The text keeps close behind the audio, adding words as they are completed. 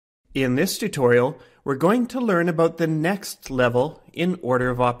In this tutorial, we're going to learn about the next level in order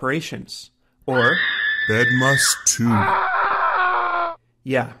of operations, or BEDMAS 2.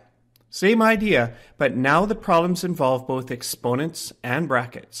 Yeah, same idea, but now the problems involve both exponents and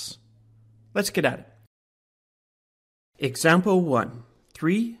brackets. Let's get at it. Example 1.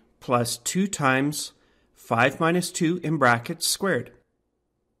 3 plus 2 times 5 minus 2 in brackets squared.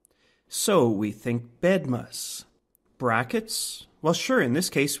 So we think BEDMAS. Brackets? Well, sure, in this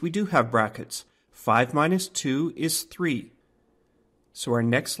case we do have brackets. 5 minus 2 is 3. So our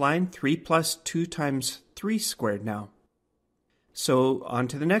next line, 3 plus 2 times 3 squared now. So on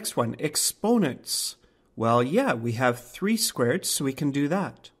to the next one, exponents. Well, yeah, we have 3 squared, so we can do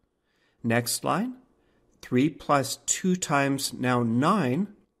that. Next line, 3 plus 2 times now 9.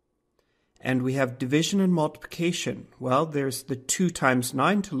 And we have division and multiplication. Well, there's the 2 times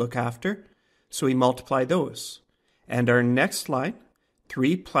 9 to look after, so we multiply those. And our next line,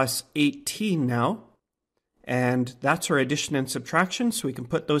 3 plus 18 now. And that's our addition and subtraction, so we can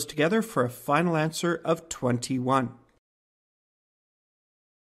put those together for a final answer of 21.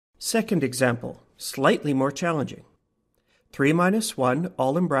 Second example, slightly more challenging. 3 minus 1,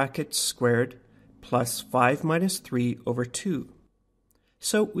 all in brackets, squared, plus 5 minus 3 over 2.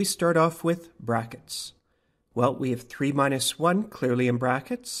 So we start off with brackets. Well, we have 3 minus 1 clearly in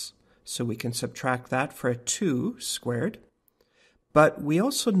brackets, so we can subtract that for a 2 squared. But we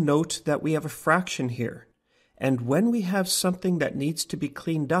also note that we have a fraction here. And when we have something that needs to be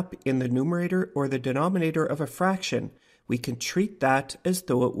cleaned up in the numerator or the denominator of a fraction, we can treat that as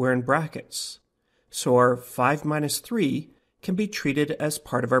though it were in brackets. So our 5 minus 3 can be treated as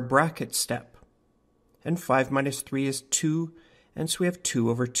part of our bracket step. And 5 minus 3 is 2, and so we have 2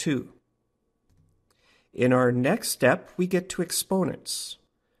 over 2. In our next step, we get to exponents.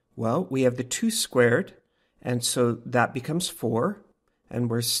 Well, we have the 2 squared, and so that becomes 4, and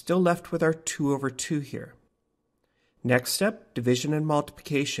we're still left with our 2 over 2 here. Next step, division and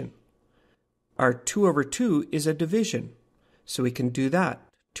multiplication. Our 2 over 2 is a division, so we can do that.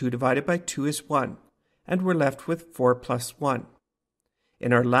 2 divided by 2 is 1, and we're left with 4 plus 1.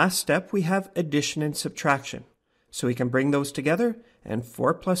 In our last step, we have addition and subtraction, so we can bring those together, and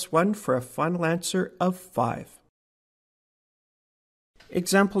 4 plus 1 for a final answer of 5.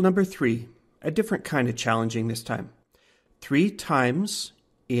 Example number 3, a different kind of challenging this time. 3 times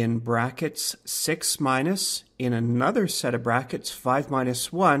in brackets 6 minus, in another set of brackets 5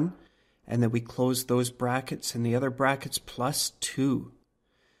 minus 1, and then we close those brackets and the other brackets plus 2.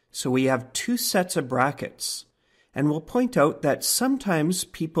 So we have 2 sets of brackets. And we'll point out that sometimes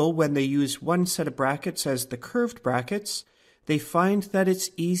people, when they use one set of brackets as the curved brackets, they find that it's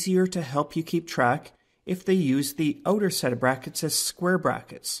easier to help you keep track if they use the outer set of brackets as square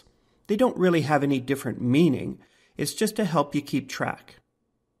brackets. They don't really have any different meaning. It's just to help you keep track.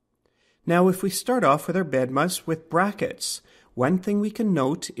 Now, if we start off with our BEDMAS with brackets, one thing we can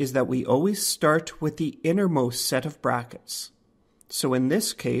note is that we always start with the innermost set of brackets. So in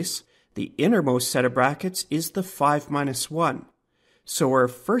this case, the innermost set of brackets is the 5 minus 1. So our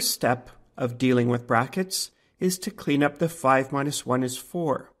first step of dealing with brackets is to clean up the 5 minus 1 is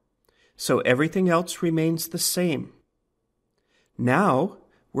 4. So everything else remains the same. Now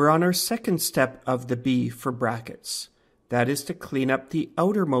we're on our second step of the B for brackets. That is to clean up the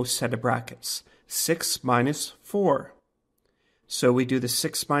outermost set of brackets, 6 minus 4. So we do the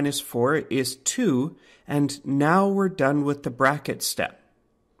 6 minus 4 is 2, and now we're done with the bracket step.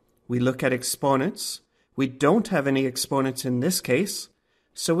 We look at exponents. We don't have any exponents in this case,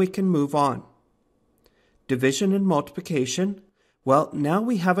 so we can move on. Division and multiplication. Well, now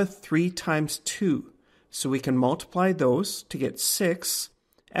we have a 3 times 2, so we can multiply those to get 6,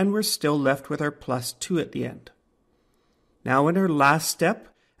 and we're still left with our plus 2 at the end. Now in our last step,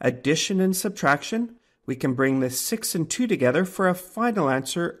 addition and subtraction, we can bring the 6 and 2 together for a final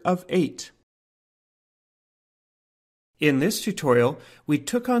answer of 8. In this tutorial, we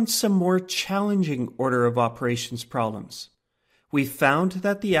took on some more challenging order of operations problems. We found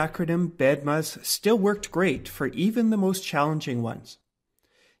that the acronym BEDMAS still worked great for even the most challenging ones.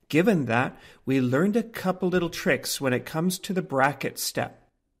 Given that, we learned a couple little tricks when it comes to the bracket step.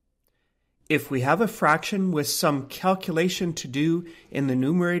 If we have a fraction with some calculation to do in the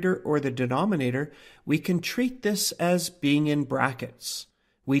numerator or the denominator, we can treat this as being in brackets.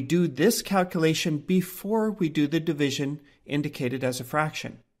 We do this calculation before we do the division indicated as a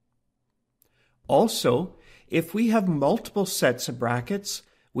fraction. Also, if we have multiple sets of brackets,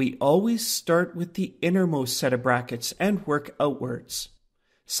 we always start with the innermost set of brackets and work outwards.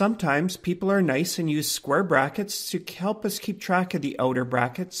 Sometimes people are nice and use square brackets to help us keep track of the outer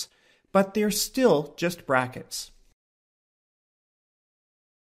brackets, but they're still just brackets.